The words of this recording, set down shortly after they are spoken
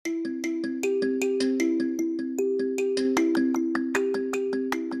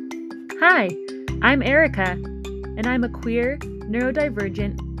Hi, I'm Erica, and I'm a queer,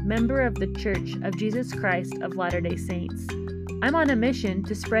 neurodivergent member of the Church of Jesus Christ of Latter-day Saints. I'm on a mission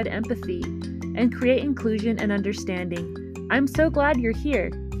to spread empathy and create inclusion and understanding. I'm so glad you're here.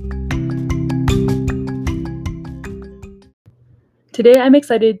 Today, I'm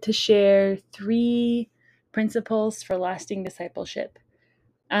excited to share 3 principles for lasting discipleship.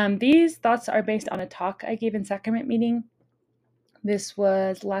 These thoughts are based on a talk I gave in Sacrament meeting. This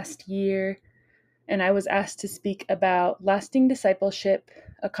was last year, and I was asked to speak about lasting discipleship,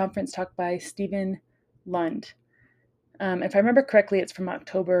 a conference talk by Stephen Lund. If I remember correctly, it's from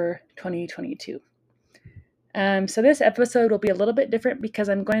October 2022. So this episode will be a little bit different because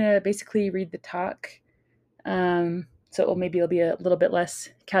I'm going to basically read the talk. So it'll be a little bit less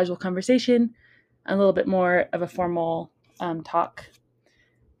casual conversation, a little bit more of a formal talk.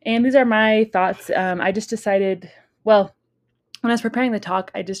 And these are my thoughts. I just decided, when I was preparing the talk,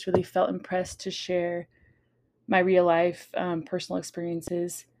 I just really felt impressed to share my real life personal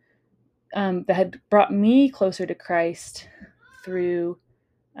experiences that had brought me closer to Christ through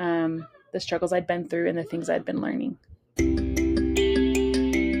the struggles I'd been through and the things I'd been learning.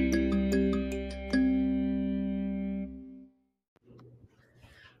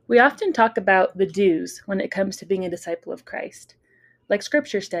 We often talk about the do's when it comes to being a disciple of Christ, like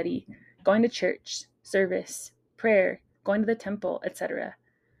scripture study, going to church, service, prayer, going to the temple, etc.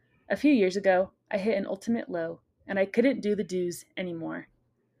 A few years ago, I hit an ultimate low, and I couldn't do the do's anymore.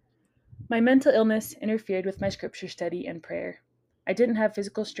 My mental illness interfered with my scripture study and prayer. I didn't have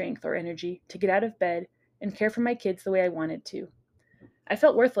physical strength or energy to get out of bed and care for my kids the way I wanted to. I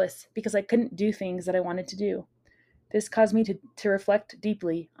felt worthless because I couldn't do things that I wanted to do. This caused me to reflect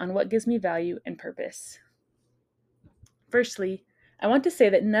deeply on what gives me value and purpose. Firstly, I want to say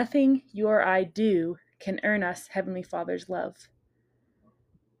that nothing you or I do can earn us Heavenly Father's love.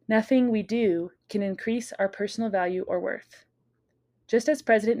 Nothing we do can increase our personal value or worth. Just as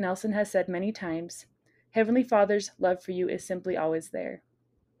President Nelson has said many times, Heavenly Father's love for you is simply always there.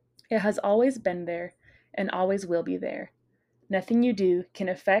 It has always been there and always will be there. Nothing you do can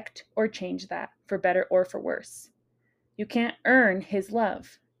affect or change that, for better or for worse. You can't earn His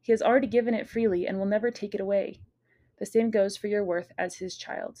love. He has already given it freely and will never take it away. The same goes for your worth as His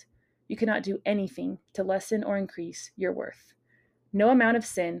child. You cannot do anything to lessen or increase your worth. No amount of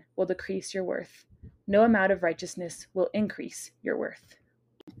sin will decrease your worth. No amount of righteousness will increase your worth.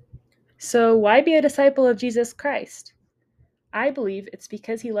 So why be a disciple of Jesus Christ? I believe it's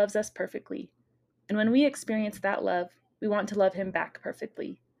because He loves us perfectly. And when we experience that love, we want to love Him back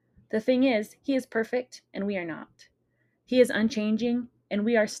perfectly. The thing is, He is perfect and we are not. He is unchanging and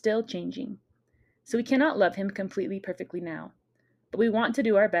we are still changing. So we cannot love Him completely perfectly now. But we want to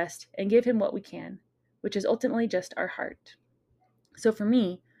do our best and give Him what we can, which is ultimately just our heart. So for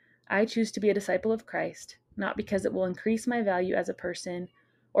me, I choose to be a disciple of Christ, not because it will increase my value as a person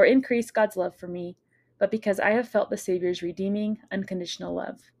or increase God's love for me, but because I have felt the Savior's redeeming, unconditional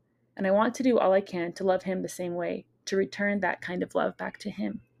love. And I want to do all I can to love Him the same way, to return that kind of love back to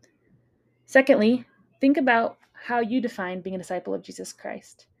Him. Secondly, think about how you define being a disciple of Jesus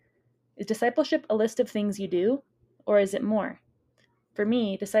Christ. Is discipleship a list of things you do, or is it more? For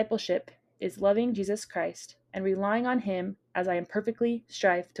me, discipleship is loving Jesus Christ and relying on Him as I imperfectly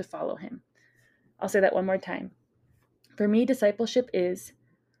strive to follow Him. I'll say that one more time. For me, discipleship is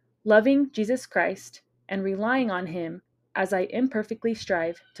loving Jesus Christ and relying on Him as I imperfectly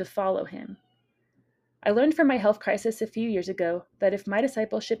strive to follow Him. I learned from my health crisis a few years ago that if my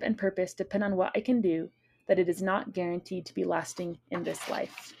discipleship and purpose depend on what I can do, that it is not guaranteed to be lasting in this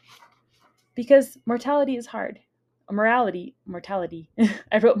life. Because mortality is hard. Mortality.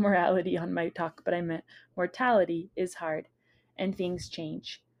 I wrote morality on my talk, but I meant mortality is hard, and things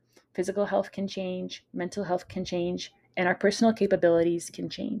change. Physical health can change, mental health can change, and our personal capabilities can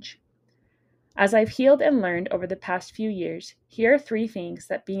change. As I've healed and learned over the past few years, here are 3 things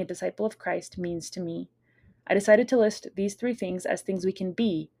that being a disciple of Christ means to me. I decided to list these 3 things as things we can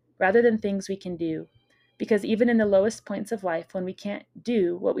be, rather than things we can do. Because even in the lowest points of life, when we can't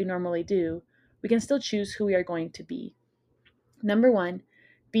do what we normally do, we can still choose who we are going to be. Number 1,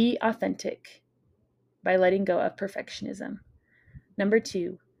 be authentic by letting go of perfectionism. Number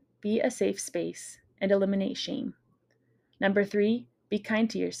 2, be a safe space and eliminate shame. Number 3, be kind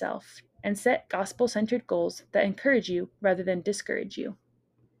to yourself and set gospel-centered goals that encourage you rather than discourage you.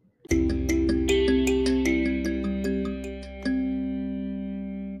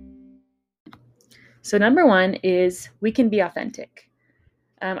 So number 1 is we can be authentic.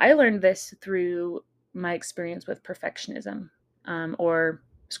 I learned this through my experience with perfectionism or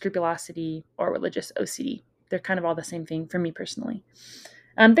scrupulosity or religious OCD. They're kind of all the same thing for me personally.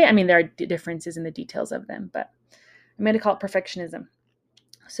 There are differences in the details of them, but I'm going to call it perfectionism.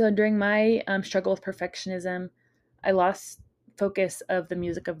 So during my struggle with perfectionism, I lost focus of the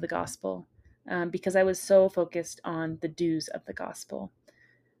music of the gospel because I was so focused on the do's of the gospel.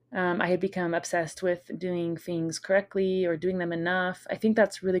 I had become obsessed with doing things correctly or doing them enough. I think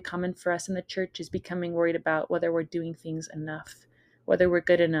that's really common for us in the church, is becoming worried about whether we're doing things enough, whether we're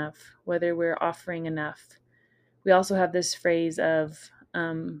good enough, whether we're offering enough. We also have this phrase of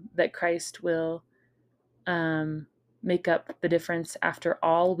that Christ will um, make up the difference after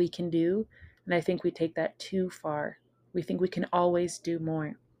all we can do. And I think we take that too far. We think we can always do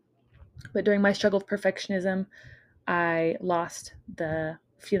more. But during my struggle with perfectionism, I lost the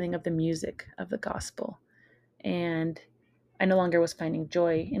feeling of the music of the gospel. And I no longer was finding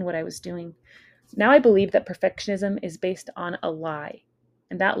joy in what I was doing. Now I believe that perfectionism is based on a lie.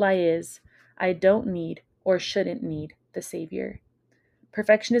 And that lie is, I don't need or shouldn't need the Savior.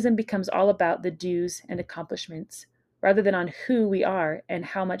 Perfectionism becomes all about the do's and accomplishments, rather than on who we are and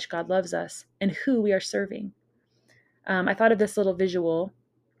how much God loves us and who we are serving. I thought of this little visual.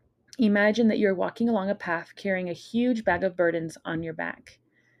 Imagine that you're walking along a path carrying a huge bag of burdens on your back.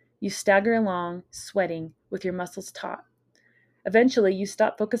 You stagger along, sweating, with your muscles taut. Eventually, you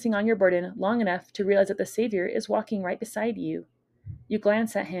stop focusing on your burden long enough to realize that the Savior is walking right beside you. You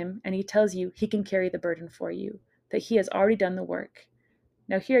glance at him, and he tells you he can carry the burden for you, that he has already done the work.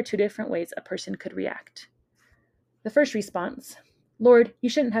 Now, here are two different ways a person could react. The first response: Lord, you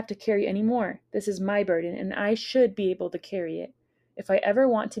shouldn't have to carry any more. This is my burden, and I should be able to carry it. If I ever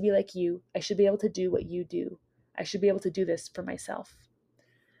want to be like you, I should be able to do what you do. I should be able to do this for myself.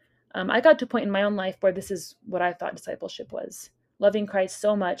 I got to a point in my own life where this is what I thought discipleship was: loving Christ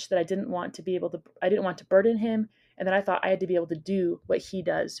so much that I didn't want to burden him, and that I thought I had to be able to do what he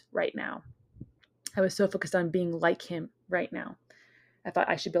does right now. I was so focused on being like him right now. I thought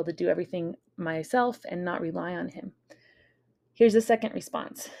I should be able to do everything myself and not rely on him. Here's the second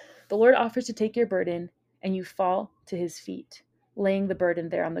response. The Lord offers to take your burden, and you fall to his feet, laying the burden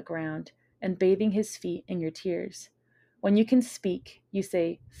there on the ground and bathing his feet in your tears. When you can speak, you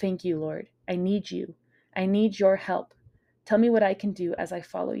say, "Thank you, Lord. I need you. I need your help. Tell me what I can do as I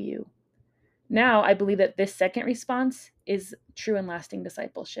follow you." Now, I believe that this second response is true and lasting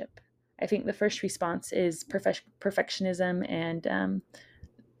discipleship. I think the first response is perfectionism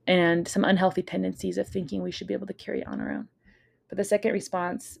and some unhealthy tendencies of thinking we should be able to carry it on our own. But the second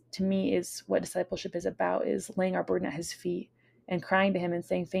response to me is what discipleship is about, is laying our burden at his feet and crying to him and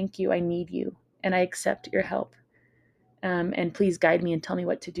saying, "Thank you, I need you, and I accept your help. And please guide me and tell me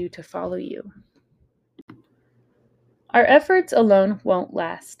what to do to follow you." Our efforts alone won't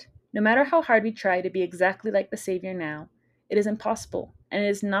last. No matter how hard we try to be exactly like the Savior now, it is impossible, and it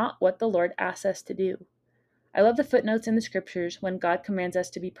is not what the Lord asks us to do. I love the footnotes in the scriptures when God commands us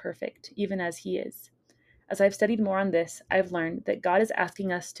to be perfect, even as he is. As I've studied more on this, I've learned that God is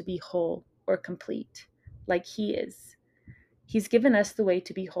asking us to be whole or complete, like he is. He's given us the way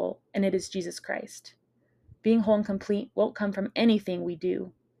to be whole, and it is Jesus Christ. Being whole and complete won't come from anything we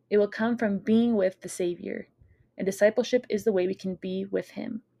do. It will come from being with the Savior. And discipleship is the way we can be with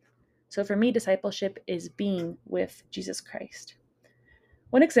him. So for me, discipleship is being with Jesus Christ.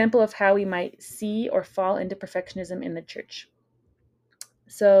 One example of how we might see or fall into perfectionism in the church.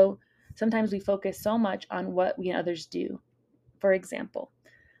 So sometimes we focus so much on what we and others do. For example,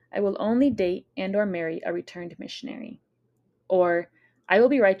 I will only date and or marry a returned missionary. Or I will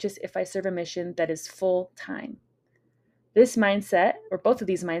be righteous if I serve a mission that is full time. This mindset, or both of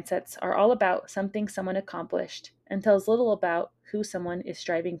these mindsets, are all about something someone accomplished and tells little about who someone is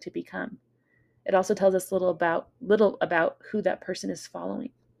striving to become. It also tells us little about who that person is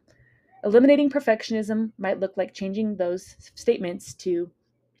following. Eliminating perfectionism might look like changing those statements to,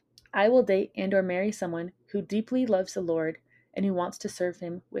 I will date and or marry someone who deeply loves the Lord and who wants to serve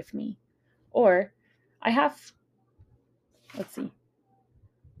him with me. Or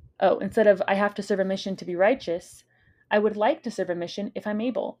instead of I have to serve a mission to be righteous, I would like to serve a mission if I'm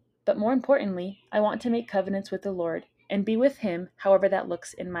able. But more importantly, I want to make covenants with the Lord and be with him however that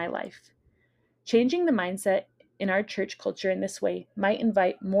looks in my life. Changing the mindset in our church culture in this way might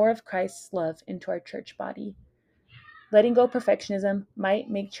invite more of Christ's love into our church body. Letting go of perfectionism might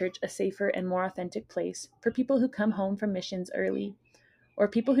make church a safer and more authentic place for people who come home from missions early, or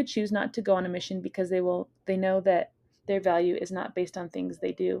people who choose not to go on a mission because they know that their value is not based on things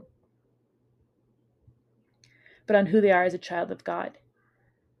they do, but on who they are as a child of God,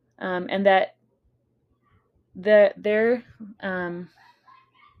 and that their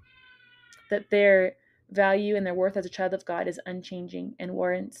value and their worth as a child of God is unchanging and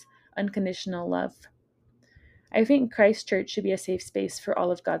warrants unconditional love. I think Christ Church should be a safe space for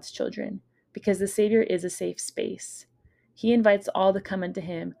all of God's children because the Savior is a safe space. He invites all to come unto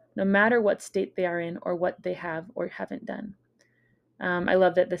him, no matter what state they are in or what they have or haven't done. I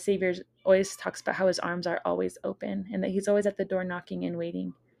love that the Savior always talks about how his arms are always open and that he's always at the door knocking and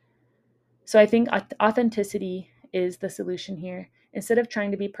waiting. So I think authenticity is the solution here. Instead of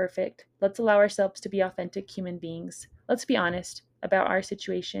trying to be perfect, let's allow ourselves to be authentic human beings. Let's be honest about our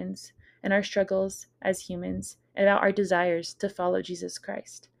situations and our struggles as humans and about our desires to follow Jesus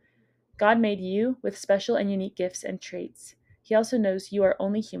Christ. God made you with special and unique gifts and traits. He also knows you are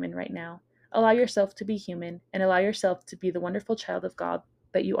only human right now. Allow yourself to be human and allow yourself to be the wonderful child of God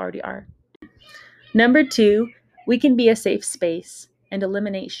that you already are. Number 2, we can be a safe space and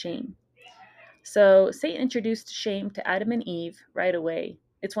eliminate shame. So Satan introduced shame to Adam and Eve right away.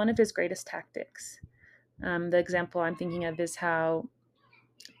 It's one of his greatest tactics. The example I'm thinking of is how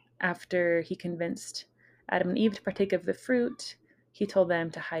after he convinced Adam and Eve to partake of the fruit, he told them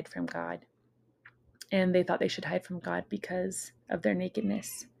to hide from God. And they thought they should hide from God because of their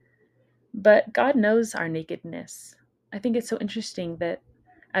nakedness. But God knows our nakedness. I think it's so interesting that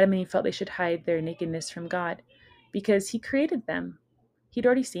Adam and Eve felt they should hide their nakedness from God because he created them. He'd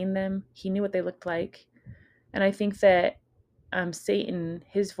already seen them. He knew what they looked like. And I think that Satan,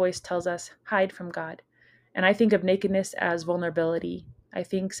 his voice tells us, hide from God. And I think of nakedness as vulnerability. I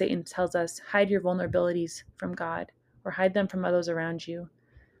think Satan tells us, hide your vulnerabilities from God or hide them from others around you.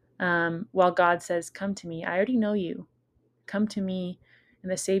 While God says, come to me. I already know you. Come to me,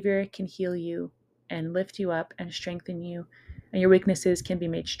 and the Savior can heal you and lift you up and strengthen you, and your weaknesses can be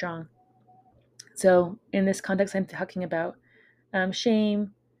made strong. So in this context, I'm talking about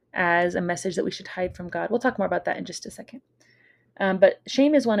shame as a message that we should hide from God. We'll talk more about that in just a second. But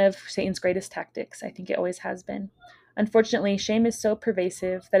shame is one of Satan's greatest tactics. I think it always has been. Unfortunately, shame is so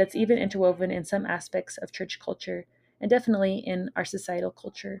pervasive that it's even interwoven in some aspects of church culture and definitely in our societal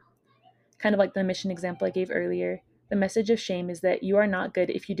culture. Kind of like the mission example I gave earlier, the message of shame is that you are not good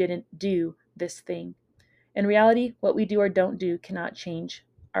if you didn't do this thing. In reality, what we do or don't do cannot change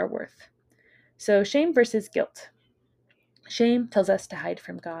our worth. So, shame versus guilt. Shame tells us to hide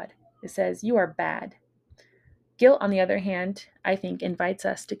from God. It says, you are bad. Guilt, on the other hand, I think invites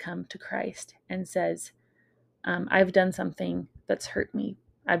us to come to Christ and says, I've done something that's hurt me.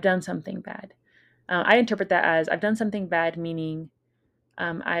 I've done something bad. I interpret that as I've done something bad, meaning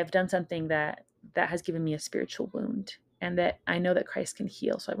I've done something that has given me a spiritual wound and that I know that Christ can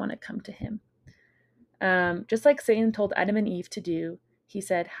heal, so I want to come to him. Just like Satan told Adam and Eve to do, he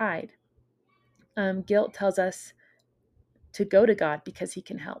said, hide. Guilt tells us to go to God because he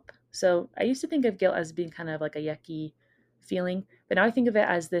can help. So I used to think of guilt as being kind of like a yucky feeling, but now I think of it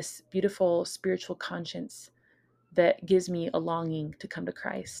as this beautiful spiritual conscience that gives me a longing to come to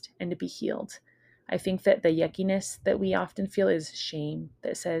Christ and to be healed. I think that the yuckiness that we often feel is shame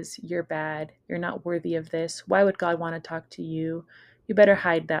that says, you're bad, you're not worthy of this. Why would God want to talk to you? You better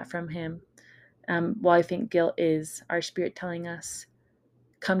hide that from him. While I think guilt is our spirit telling us,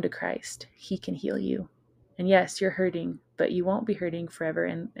 come to Christ, he can heal you. And yes, you're hurting, but you won't be hurting forever,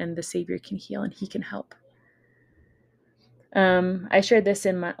 and the Savior can heal and he can help. I shared this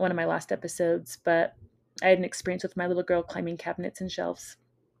in one of my last episodes, but I had an experience with my little girl climbing cabinets and shelves,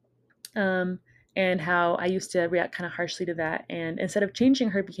 and how I used to react kind of harshly to that. And instead of changing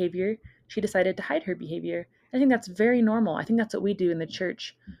her behavior, she decided to hide her behavior. I think that's very normal. I think that's what we do in the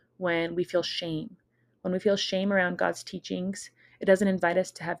church when we feel shame. When we feel shame around God's teachings, it doesn't invite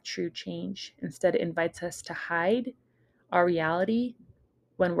us to have true change. Instead, it invites us to hide our reality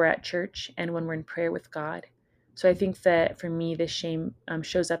when we're at church and when we're in prayer with God. So I think that for me, this shame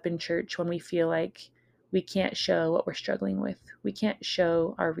shows up in church when we feel like we can't show what we're struggling with. We can't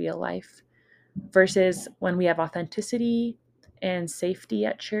show our real life. Versus when we have authenticity and safety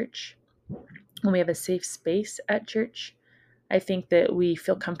at church, when we have a safe space at church, I think that we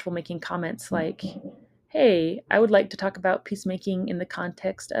feel comfortable making comments like, hey, I would like to talk about peacemaking in the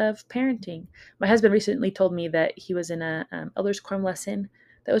context of parenting. My husband recently told me that he was in a elders quorum lesson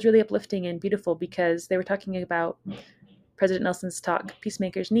that was really uplifting and beautiful because they were talking about President Nelson's talk,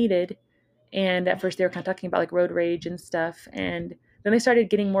 Peacemakers Needed. And at first they were kind of talking about like road rage and stuff. And then they started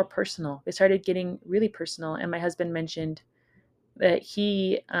getting more personal. They started getting really personal. And my husband mentioned that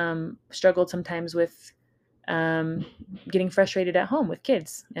he struggled sometimes with getting frustrated at home with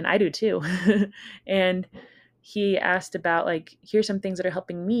kids. And I do too. And he asked about like, here's some things that are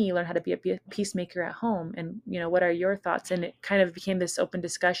helping me learn how to be a peacemaker at home. And, what are your thoughts? And it kind of became this open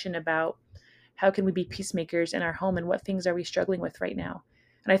discussion about how can we be peacemakers in our home and what things are we struggling with right now?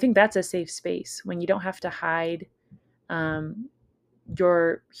 And I think that's a safe space when you don't have to hide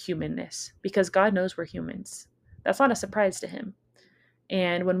your humanness because God knows we're humans. That's not a surprise to him.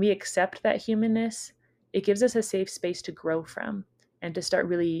 And when we accept that humanness, it gives us a safe space to grow from and to start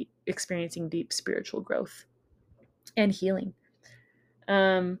really experiencing deep spiritual growth and healing.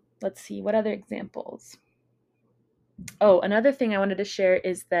 Let's see, what other examples? Oh, another thing I wanted to share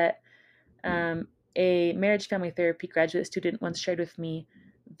is that a marriage family therapy graduate student once shared with me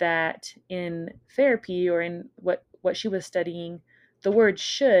that in therapy, or in what she was studying, the word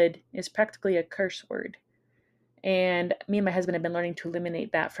should is practically a curse word. And me and my husband have been learning to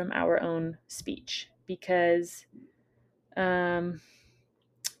eliminate that from our own speech, because um,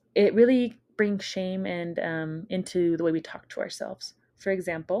 it really brings shame and into the way we talk to ourselves. For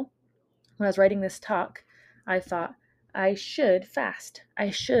example, when I was writing this talk, I thought, I should fast. I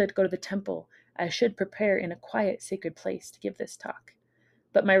should go to the temple. I should prepare in a quiet, sacred place to give this talk.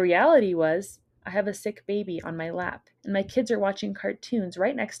 But my reality was, I have a sick baby on my lap, and my kids are watching cartoons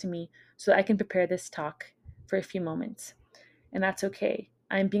right next to me so that I can prepare this talk for a few moments. And that's okay.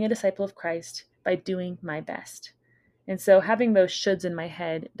 I'm being a disciple of Christ by doing my best. And so having those shoulds in my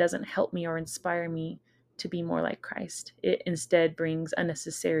head doesn't help me or inspire me to be more like Christ. It instead brings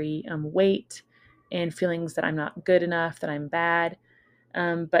unnecessary weight and feelings that I'm not good enough, that I'm bad.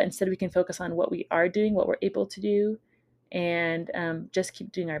 But instead, we can focus on what we are doing, what we're able to do, and just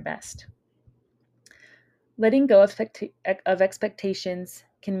keep doing our best. Letting go of expectations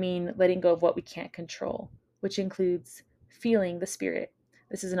can mean letting go of what we can't control, which includes feeling the Spirit.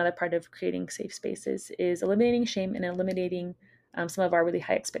 This is another part of creating safe spaces, is eliminating shame and eliminating some of our really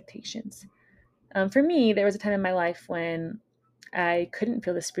high expectations. For me, there was a time in my life when I couldn't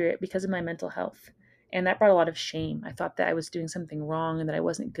feel the Spirit because of my mental health, and that brought a lot of shame. I thought that I was doing something wrong and that I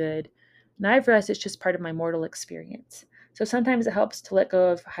wasn't good. Now I've realized it's just part of my mortal experience. So sometimes it helps to let go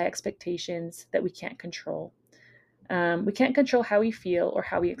of high expectations that we can't control. We can't control how we feel or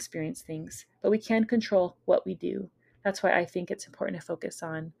how we experience things, but we can control what we do. That's why I think it's important to focus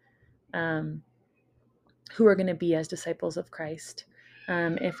on um, who we're going to be as disciples of Christ.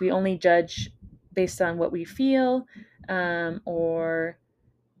 If we only judge based on what we feel, or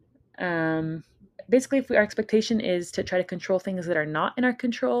basically, if our expectation is to try to control things that are not in our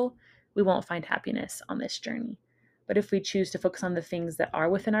control, we won't find happiness on this journey. But if we choose to focus on the things that are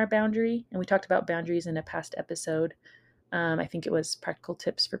within our boundary, and we talked about boundaries in a past episode, I think it was practical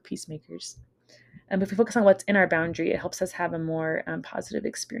tips for peacemakers. If we focus on what's in our boundary, it helps us have a more positive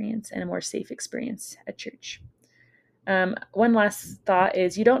experience and a more safe experience at church. One last thought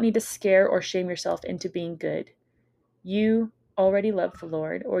is, you don't need to scare or shame yourself into being good. You already love the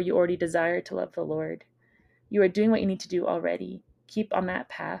Lord, or you already desire to love the Lord. You are doing what you need to do already. Keep on that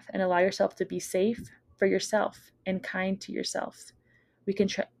path and allow yourself to be safe for yourself and kind to yourself. We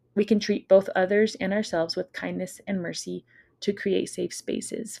can treat both others and ourselves with kindness and mercy to create safe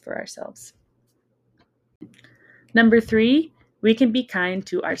spaces for ourselves. Number 3, we can be kind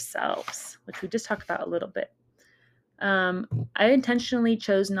to ourselves, which we just talked about a little bit. I intentionally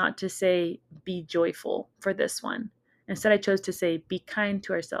chose not to say be joyful for this one. Instead, I chose to say be kind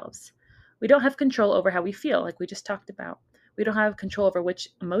to ourselves. We don't have control over how we feel, like we just talked about. We don't have control over which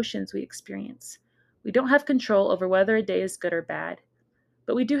emotions we experience. We don't have control over whether a day is good or bad.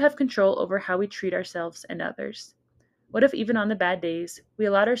 But we do have control over how we treat ourselves and others. What if even on the bad days, we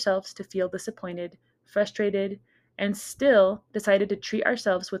allowed ourselves to feel disappointed, frustrated, and still decided to treat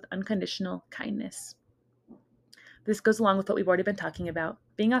ourselves with unconditional kindness? This goes along with what we've already been talking about,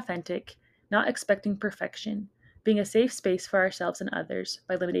 being authentic, not expecting perfection, being a safe space for ourselves and others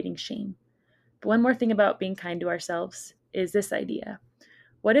by eliminating shame. But one more thing about being kind to ourselves is this idea.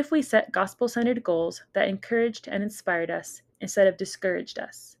 What if we set gospel-centered goals that encouraged and inspired us instead of discouraged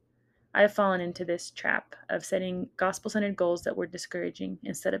us? I have fallen into this trap of setting gospel-centered goals that were discouraging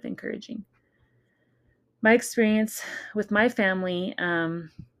instead of encouraging. My experience with my family,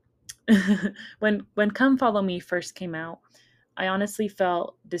 when Come Follow Me first came out, I honestly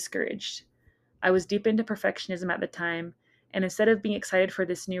felt discouraged. I was deep into perfectionism at the time, and instead of being excited for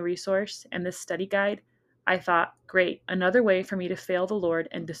this new resource and this study guide, I thought, great, another way for me to fail the Lord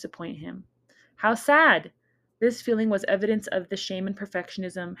and disappoint Him. How sad! This feeling was evidence of the shame and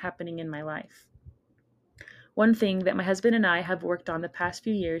perfectionism happening in my life. One thing that my husband and I have worked on the past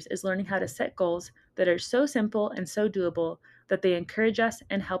few years is learning how to set goals that are so simple and so doable that they encourage us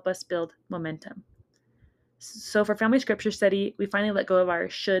and help us build momentum. So for family scripture study, we finally let go of our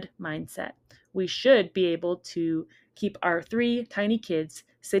should mindset. We should be able to keep our 3 tiny kids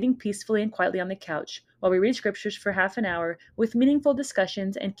sitting peacefully and quietly on the couch while we read scriptures for half an hour with meaningful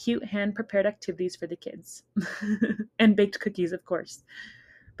discussions and cute hand-prepared activities for the kids. And baked cookies, of course.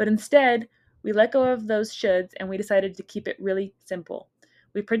 But instead, we let go of those shoulds and we decided to keep it really simple.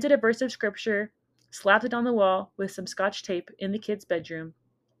 We printed a verse of scripture slapped it on the wall with some scotch tape in the kids' bedroom,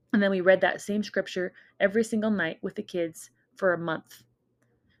 and then we read that same scripture every single night with the kids for a month.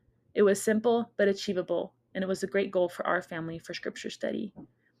 It was simple but achievable, and it was a great goal for our family for scripture study.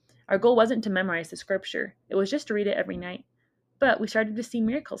 Our goal wasn't to memorize the scripture, it was just to read it every night. But we started to see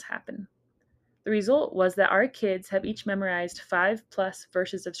miracles happen. The result was that our kids have each memorized 5+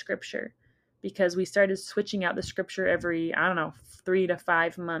 verses of scripture because we started switching out the scripture every, 3 to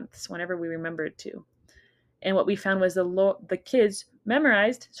 5 months whenever we remembered to. And what we found was the kids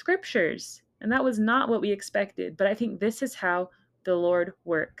memorized scriptures. And that was not what we expected. But I think this is how the Lord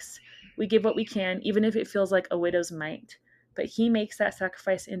works. We give what we can, even if it feels like a widow's mite. But He makes that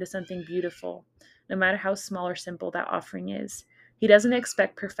sacrifice into something beautiful, no matter how small or simple that offering is. He doesn't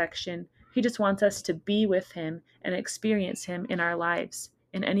expect perfection. He just wants us to be with Him and experience Him in our lives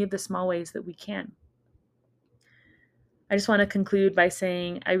in any of the small ways that we can. I just want to conclude by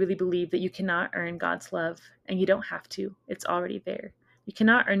saying I really believe that you cannot earn God's love, and you don't have to. It's already there. You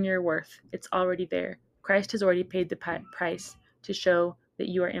cannot earn your worth. It's already there. Christ has already paid the price to show that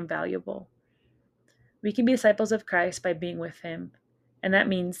you are invaluable. We can be disciples of Christ by being with Him, and that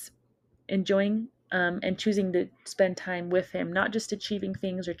means enjoying and choosing to spend time with Him, not just achieving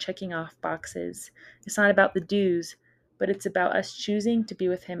things or checking off boxes. It's not about the do's, but it's about us choosing to be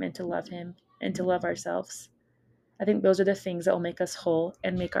with Him and to love Him and to love ourselves. I think those are the things that will make us whole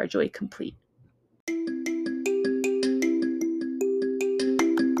and make our joy complete.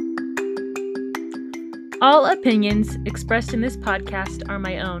 All opinions expressed in this podcast are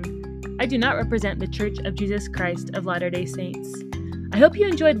my own. I do not represent the Church of Jesus Christ of Latter-day Saints. I hope you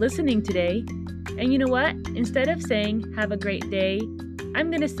enjoyed listening today. And you know what? Instead of saying, have a great day, I'm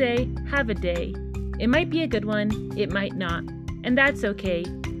going to say, have a day. It might be a good one, it might not. And that's okay.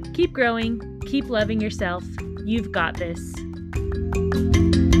 Keep growing, keep loving yourself. You've got this.